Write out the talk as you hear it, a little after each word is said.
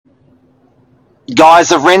Guys,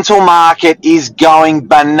 the rental market is going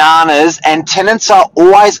bananas, and tenants are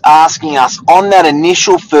always asking us on that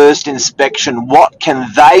initial first inspection, what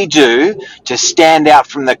can they do to stand out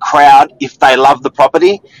from the crowd if they love the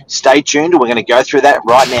property? Stay tuned. We're going to go through that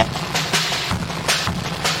right now.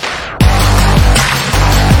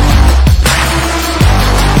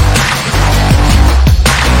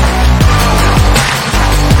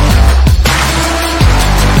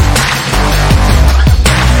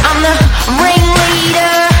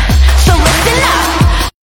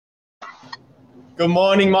 Good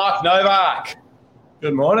morning, Mark Novak.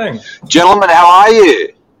 Good morning. Gentlemen, how are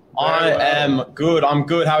you? I am good. I'm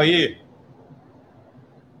good. How are you?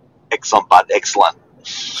 Excellent, bud. Excellent.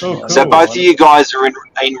 Cool. So both of you guys are in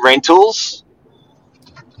rentals.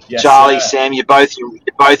 Yes, Charlie, sir. Sam, you're both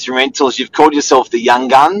in rentals. You've called yourself the Young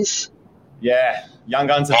Guns. Yeah, Young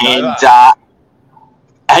Guns of And Novak.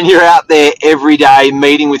 and you're out there every day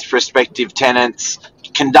meeting with prospective tenants,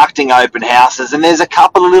 conducting open houses, and there's a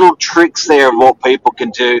couple of little tricks there of what people can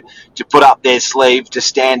do to put up their sleeve to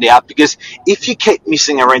stand out, because if you keep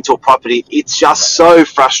missing a rental property, it's just so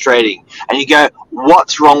frustrating, and you go,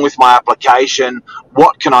 what's wrong with my application?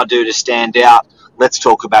 What can I do to stand out? Let's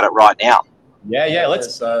talk about it right now. Yeah.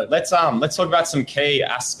 Let's talk about some key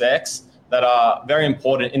aspects that are very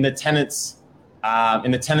important in the tenants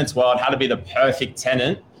world. How to be the perfect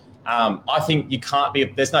tenant. I think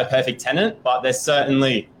there's no perfect tenant, but there's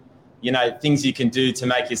certainly, things you can do to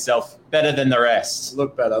make yourself better than the rest.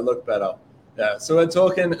 Look better. Yeah. So we're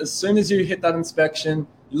talking, as soon as you hit that inspection,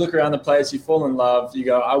 you look around the place, you fall in love, you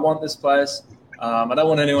go, I want this place. I don't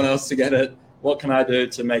want anyone else to get it. What can I do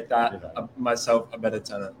to make that myself a better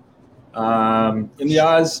tenant? In the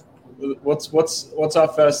eyes, what's our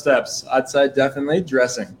first steps? I'd say definitely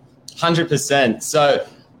dressing. 100%. So,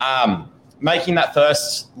 making that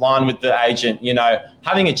first line with the agent,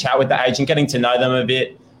 having a chat with the agent, getting to know them a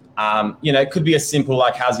bit. It could be as simple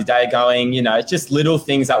like, how's your day going? Just little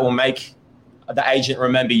things that will make the agent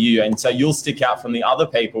remember you. And so you'll stick out from the other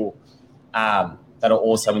people that are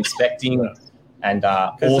also inspecting and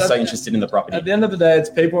also interested in the property. At the end of the day, it's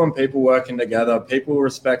people and people working together. People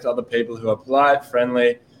respect other people who are polite,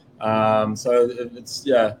 friendly. So it's,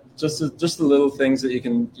 just the little things that you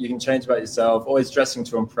can change about yourself, always dressing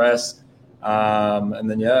to impress. And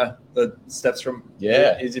then, the steps from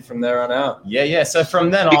easy from there on out. Yeah. So from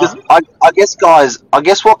then because on, I guess, guys,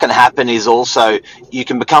 what can happen is also you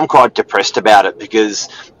can become quite depressed about it, because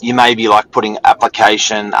you may be like putting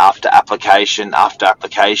application after application after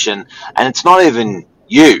application, and it's not even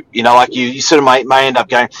you. You sort of may end up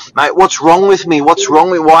going, mate, what's wrong with me? Why aren't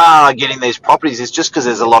I getting these properties? It's just because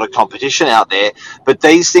there's a lot of competition out there. But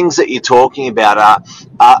these things that you're talking about are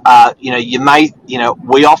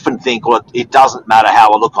we often think, well, it doesn't matter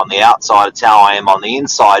how I look on the outside, it's how I am on the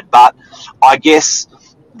inside. But I guess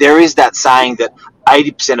there is that saying that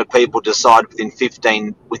 80% of people decide within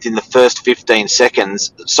the first 15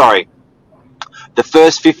 seconds. The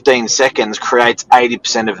first 15 seconds creates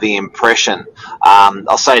 80% of the impression.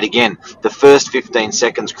 I'll say it again. The first 15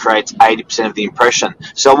 seconds creates 80% of the impression.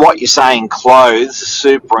 So what you're saying, clothes,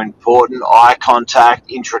 super important, eye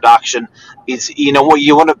contact, introduction, is, what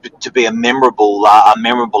you want it to be a memorable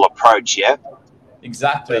approach, yeah?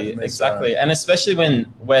 Exactly. And especially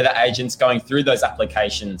where the agent's going through those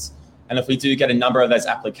applications. And if we do get a number of those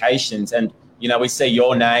applications and we see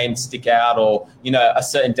your name stick out, or, a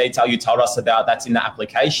certain detail you told us about that's in the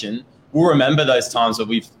application, we'll remember those times where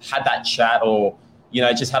we've had that chat, or,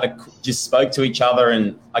 just spoke to each other,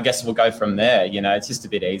 and I guess we'll go from there. It's just a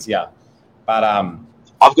bit easier. But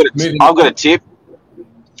I've got a tip.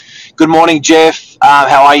 Good morning, Jeff.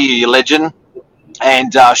 How are you, you legend?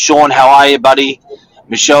 And Sean, how are you, buddy?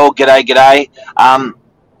 Michelle, g'day. I've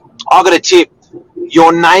got a tip.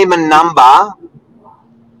 Your name and number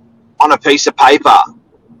on a piece of paper,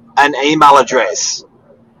 an email address.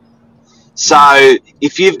 So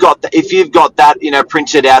if you've got that,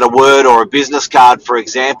 printed out a Word or a business card, for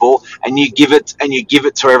example, and you give it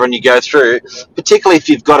to everyone you go through, particularly if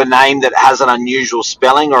you've got a name that has an unusual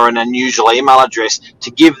spelling or an unusual email address, to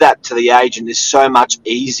give that to the agent is so much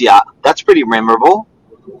easier. That's pretty memorable.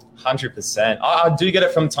 100%. I do get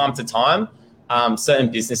it from time to time. Certain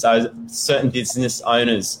business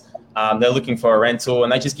owners, they're looking for a rental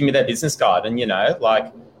and they just give me their business card. And,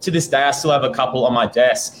 to this day, I still have a couple on my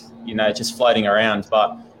desk, just floating around,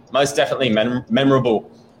 but most definitely memorable.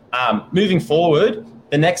 Moving forward,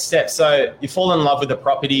 the next step. So you fall in love with the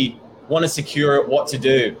property, want to secure it, what to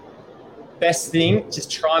do. Best thing, just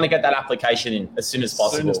trying to get that application in as soon as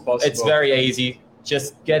possible. It's very easy.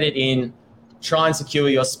 Just get it in, try and secure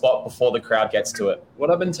your spot before the crowd gets to it.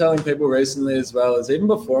 What I've been telling people recently as well is even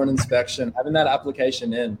before an inspection, having that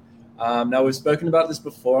application in. Now, we've spoken about this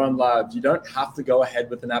before on live. You don't have to go ahead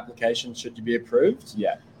with an application should you be approved.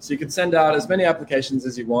 Yeah. So you can send out as many applications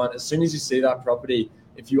as you want. As soon as you see that property,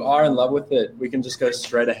 if you are in love with it, we can just go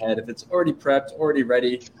straight ahead. If it's already prepped, already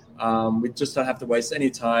ready, we just don't have to waste any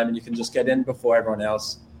time, and you can just get in before everyone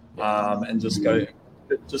else and just go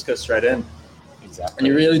straight in. Exactly. And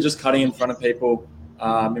you're really just cutting in front of people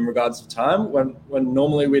in regards to time. When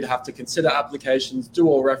normally we'd have to consider applications, do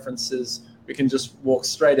all references, we can just walk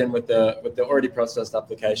straight in with the already processed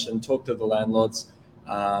application, talk to the landlords,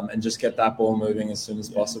 and just get that ball moving as soon as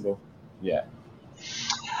possible. Yeah.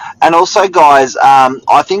 And also, guys,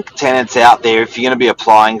 I think tenants out there, if you're going to be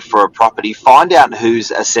applying for a property, find out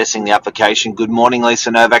who's assessing the application. Good morning,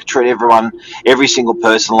 Lisa Novak. Treat everyone, every single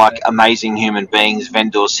person like amazing human beings,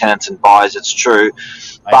 vendors, tenants and buyers. It's true.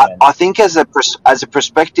 But I think as a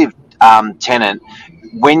prospective tenant,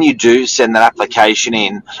 when you do send that application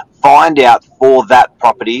in, find out for that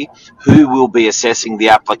property who will be assessing the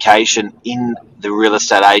application in the real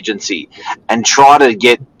estate agency, and try to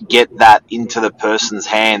get that into the person's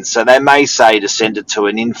hands. So they may say to send it to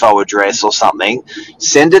an info address or something.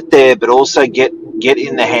 Send it there, but also get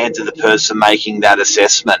in the hands of the person making that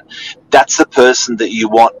assessment. That's the person that you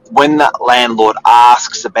want. When that landlord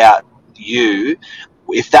asks about you,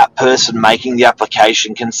 if that person making the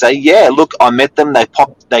application can say, yeah, look, I met them,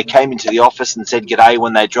 they came into the office and said g'day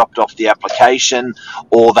when they dropped off the application,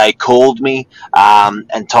 or they called me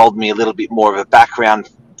and told me a little bit more of a background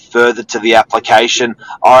further to the application,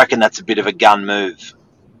 I reckon that's a bit of a gun move.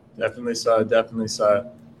 Definitely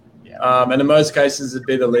so. Yeah. And in most cases, it'd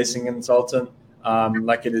be the leasing consultant,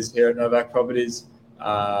 like it is here at Novak Properties.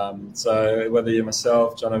 So whether you're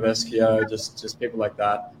myself, John Ovescio, just people like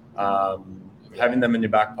that, having them in your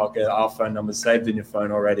back pocket, our phone numbers saved in your phone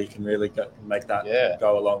already can really make that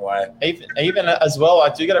go a long way. Even as well, I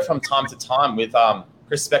do get it from time to time with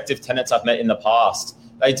prospective tenants I've met in the past.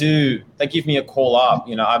 They give me a call up.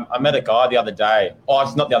 You know, I met a guy the other day.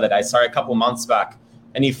 Oh, not the other day, sorry, a couple of months back.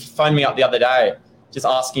 And he phoned me up the other day just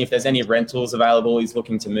asking if there's any rentals available. He's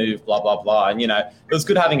looking to move, blah, blah, blah. And, you know, it was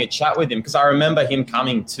good having a chat with him because I remember him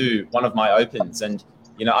coming to one of my opens and,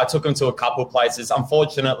 you know, I took him to a couple of places.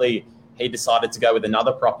 Unfortunately, he decided to go with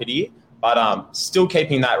another property, but still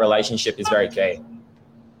keeping that relationship is very key.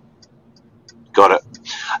 Got it.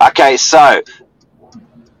 Okay, so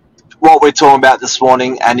what we're talking about this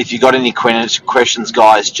morning, and if you got any questions,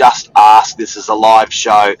 guys, just ask. This is a live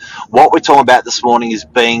show. What we're talking about this morning is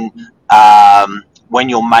being when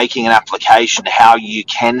you're making an application, how you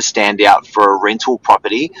can stand out for a rental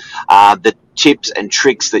property, the tips and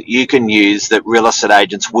tricks that you can use that real estate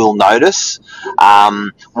agents will notice.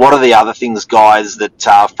 What are the other things, guys,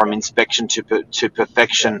 that from inspection to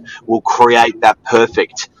perfection will create that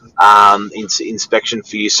perfect inspection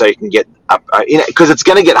for you, so you can get up, because it's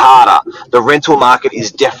going to get harder. The rental market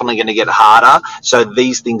is definitely going to get harder. So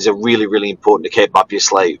these things are really, really important to keep up your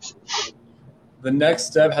sleeve. The next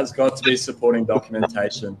step has got to be supporting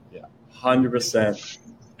documentation. 100%.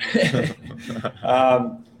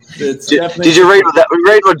 Did you read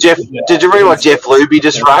what Jeff Luby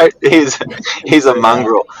just wrote? He's a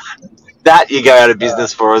mongrel. That you go out of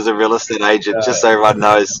business for as a real estate agent, just so everyone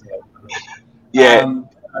knows. Yeah.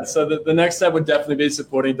 So the next step would definitely be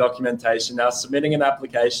supporting documentation. Now, submitting an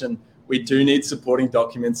application, we do need supporting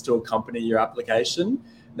documents to accompany your application.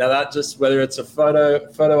 Now, that just whether it's a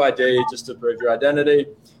photo ID just to prove your identity,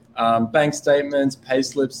 bank statements, pay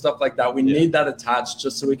slips, stuff like that. We need that attached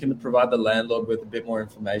just so we can provide the landlord with a bit more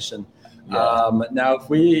information. Now, if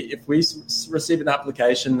we receive an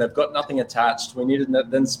application, they've got nothing attached, we need to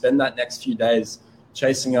then spend that next few days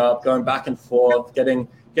chasing up, going back and forth, getting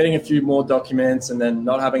a few more documents, and then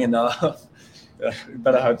not having enough.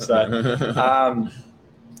 Better hope so.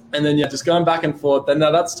 And then just going back and forth. Then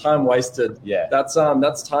that's time wasted. Yeah, that's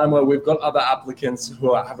time where we've got other applicants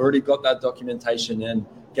who have already got that documentation in,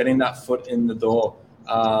 getting that foot in the door,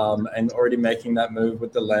 and already making that move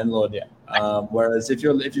with the landlord. Whereas if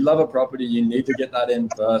you love a property, you need to get that in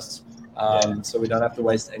first. So we don't have to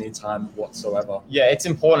waste any time whatsoever. Yeah, it's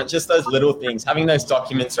important. Just those little things, having those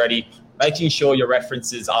documents ready, making sure your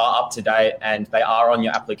references are up to date and they are on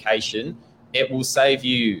your application. It will save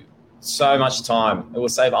you so much time. It will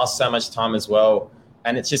save us so much time as well.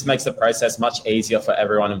 And it just makes the process much easier for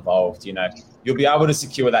everyone involved. You know, you'll be able to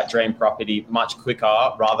secure that dream property much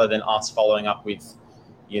quicker rather than us following up with,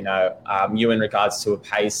 you in regards to a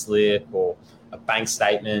pay slip or a bank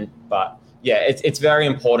statement. But yeah, it's very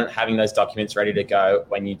important having those documents ready to go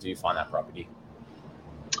when you do find that property.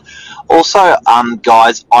 Also,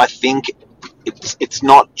 guys, I think it's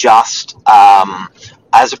not just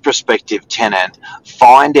as a prospective tenant,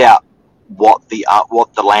 find out what the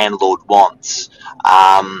landlord wants.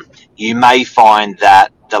 You may find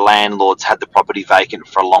that the landlord's had the property vacant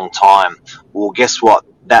for a long time. Well, guess what?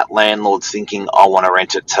 That landlord's thinking, I want to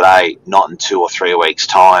rent it today, not in 2 or 3 weeks'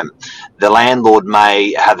 time. The landlord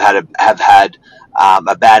may have had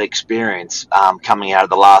a bad experience coming out of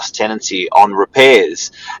the last tenancy on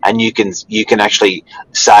repairs, and you can actually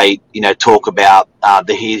say, talk about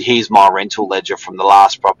here's my rental ledger from the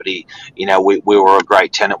last property. We were a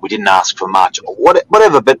great tenant. We didn't ask for much, or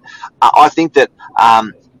whatever. But I think that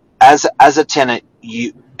as a tenant,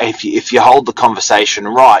 if you hold the conversation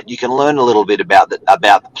right, you can learn a little bit about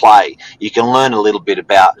the play. You can learn a little bit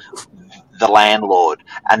about the landlord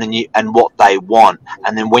and what they want,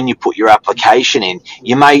 and then when you put your application in,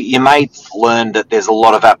 you may learn that there's a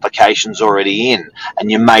lot of applications already in,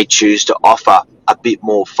 and you may choose to offer a bit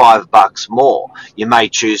more, $5 more. You may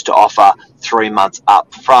choose to offer 3 months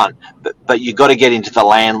up front, but you've got to get into the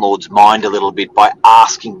landlord's mind a little bit by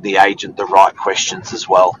asking the agent the right questions as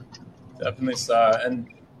well. Definitely so. And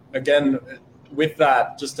again, with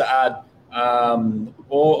that, just to add,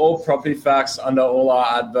 all property facts under all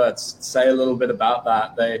our adverts say a little bit about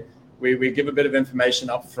that. We give a bit of information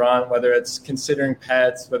up front, whether it's considering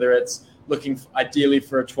pets, whether it's looking ideally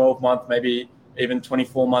for a 12-month, maybe even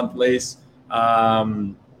 24-month lease.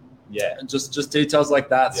 Just details like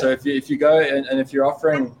that. Yeah. So if you go and if you're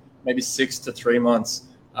offering maybe 6 to 3 months,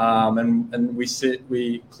 and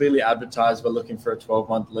we clearly advertise we're looking for a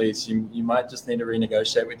 12-month lease, you might just need to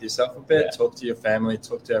renegotiate with yourself a bit, talk to your family,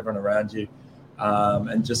 talk to everyone around you,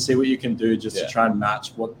 and just see what you can do to try and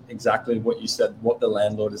match what you said, what the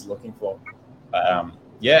landlord is looking for.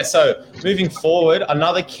 So moving forward,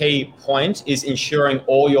 another key point is ensuring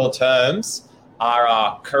all your terms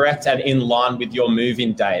are correct and in line with your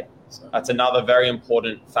move-in date. So that's another very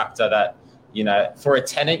important factor that, for a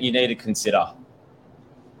tenant, you need to consider.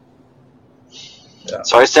 Yeah.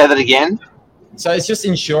 Sorry, say that again. So it's just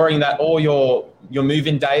ensuring that all your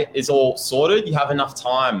move-in date is all sorted. You have enough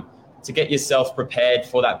time to get yourself prepared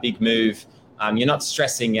for that big move. You're not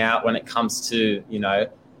stressing out when it comes to,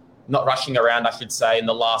 not rushing around, I should say, in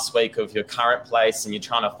the last week of your current place, and you're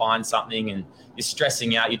trying to find something and you're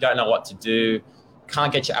stressing out. You don't know what to do.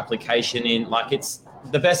 Can't get your application in. It's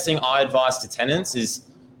the best thing I advise to tenants is,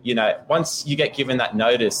 once you get given that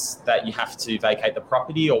notice that you have to vacate the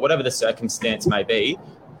property or whatever the circumstance may be,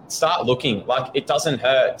 start looking. It doesn't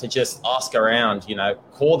hurt to just ask around,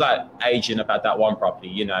 call that agent about that one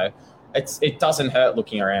property, it doesn't hurt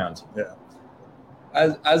looking around. Yeah.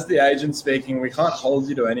 As the agent speaking, we can't hold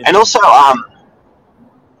you to anything. And also,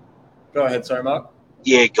 go ahead. Sorry, Mark.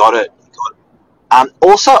 Yeah, got it.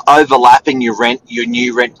 Also overlapping your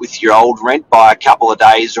new rent with your old rent by a couple of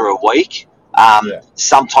days or a week.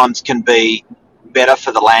 Sometimes can be better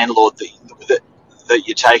for the landlord that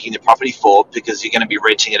you're taking the property for, because you're going to be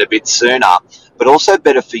renting it a bit sooner, but also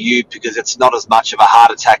better for you because it's not as much of a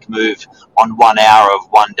heart attack move on 1 hour of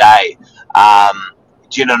one day.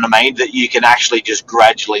 Do you know what I mean? That you can actually just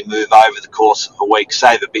gradually move over the course of a week,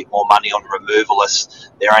 save a bit more money on removalists.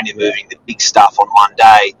 They're only moving the big stuff on one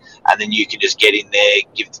day, and then you can just get in there,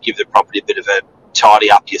 give the property a bit of a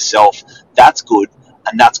tidy up yourself. That's good.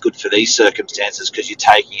 And that's good for these circumstances because you're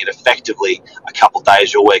taking it effectively a couple of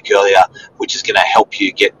days or a week earlier, which is going to help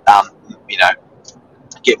you get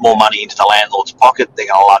more money into the landlord's pocket. They're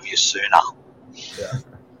going to love you sooner. Yeah,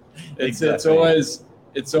 it's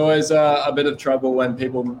always a bit of trouble when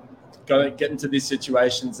people get into these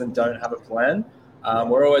situations and don't have a plan.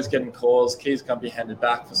 We're always getting calls. Keys can't be handed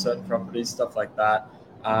back for certain properties, stuff like that,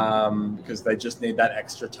 because they just need that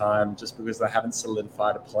extra time, just because they haven't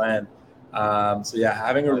solidified a plan.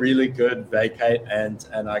 Having a really good vacate and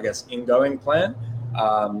I guess ingoing plan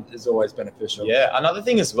is always beneficial. Yeah, another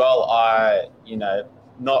thing as well,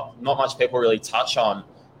 not much people really touch on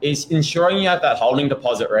is ensuring you have that holding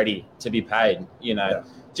deposit ready to be paid.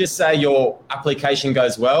 Just say your application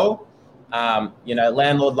goes well,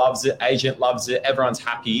 landlord loves it, agent loves it, everyone's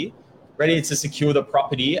happy, ready to secure the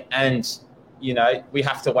property, and we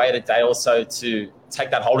have to wait a day or so to take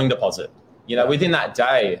that holding deposit. Within that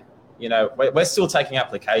day, we're still taking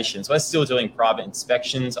applications. We're still doing private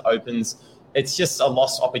inspections, opens. It's just a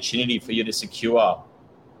lost opportunity for you to secure,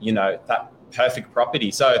 that perfect property.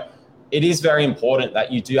 So it is very important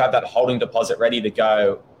that you do have that holding deposit ready to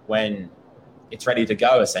go when it's ready to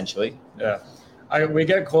go, essentially. Yeah. We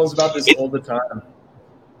get calls about this all the time.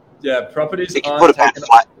 Yeah, properties it can put a bad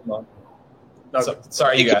flavor. It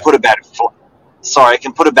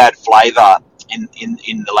can put a bad flavour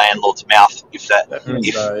in the landlord's mouth if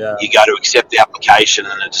Yeah. you go to accept the application,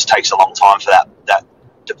 and it just takes a long time for that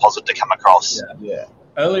deposit to come across. Yeah.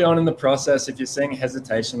 Early on in the process, if you're seeing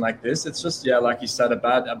hesitation like this, it's just, like you said, a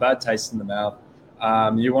bad taste in the mouth.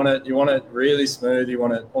 You want it really smooth. You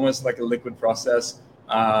want it almost like a liquid process.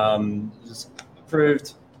 Just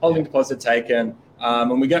approved, holding deposit taken.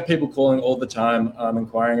 And we get people calling all the time,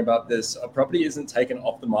 inquiring about this. A property isn't taken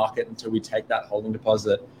off the market until we take that holding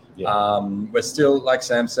deposit. Yeah. We're still, like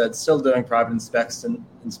Sam said, still doing private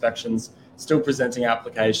inspections, still presenting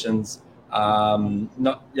applications.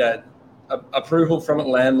 Approval from a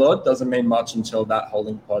landlord doesn't mean much until that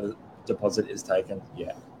holding deposit is taken.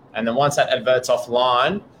 Yeah. And then once that advert's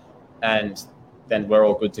offline, and then we're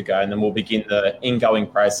all good to go. And then we'll begin the ingoing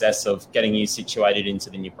process of getting you situated into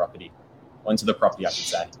the new property, onto the property, I should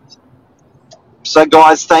say. So,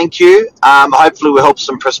 guys, thank you. Hopefully we'll help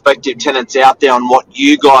some prospective tenants out there on what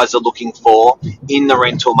you guys are looking for in the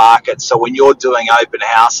rental market. So when you're doing open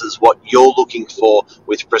houses, what you're looking for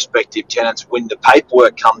with prospective tenants, when the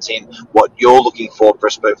paperwork comes in, what you're looking for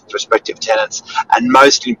prospective tenants, and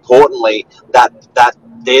most importantly, that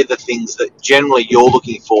they're the things that generally you're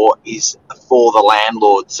looking for is for the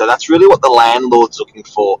landlord. So that's really what the landlord's looking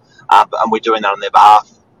for, and we're doing that on their behalf.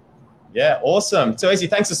 Yeah, awesome. Too easy.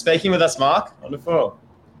 Thanks for speaking with us, Mark. Wonderful.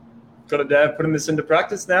 Got a day of putting this into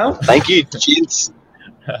practice now. Thank you. Cheers.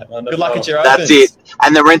 Good luck at your opens. That's it.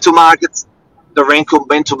 And the rental market's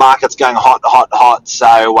going hot.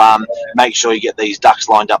 So make sure you get these ducks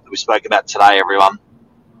lined up that we spoke about today, everyone.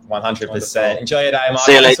 100%. Enjoy your day, Mark.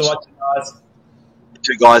 See you later. Thanks for watching, guys.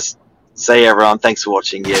 You guys. See you, everyone. Thanks for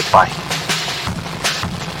watching. Yeah, bye.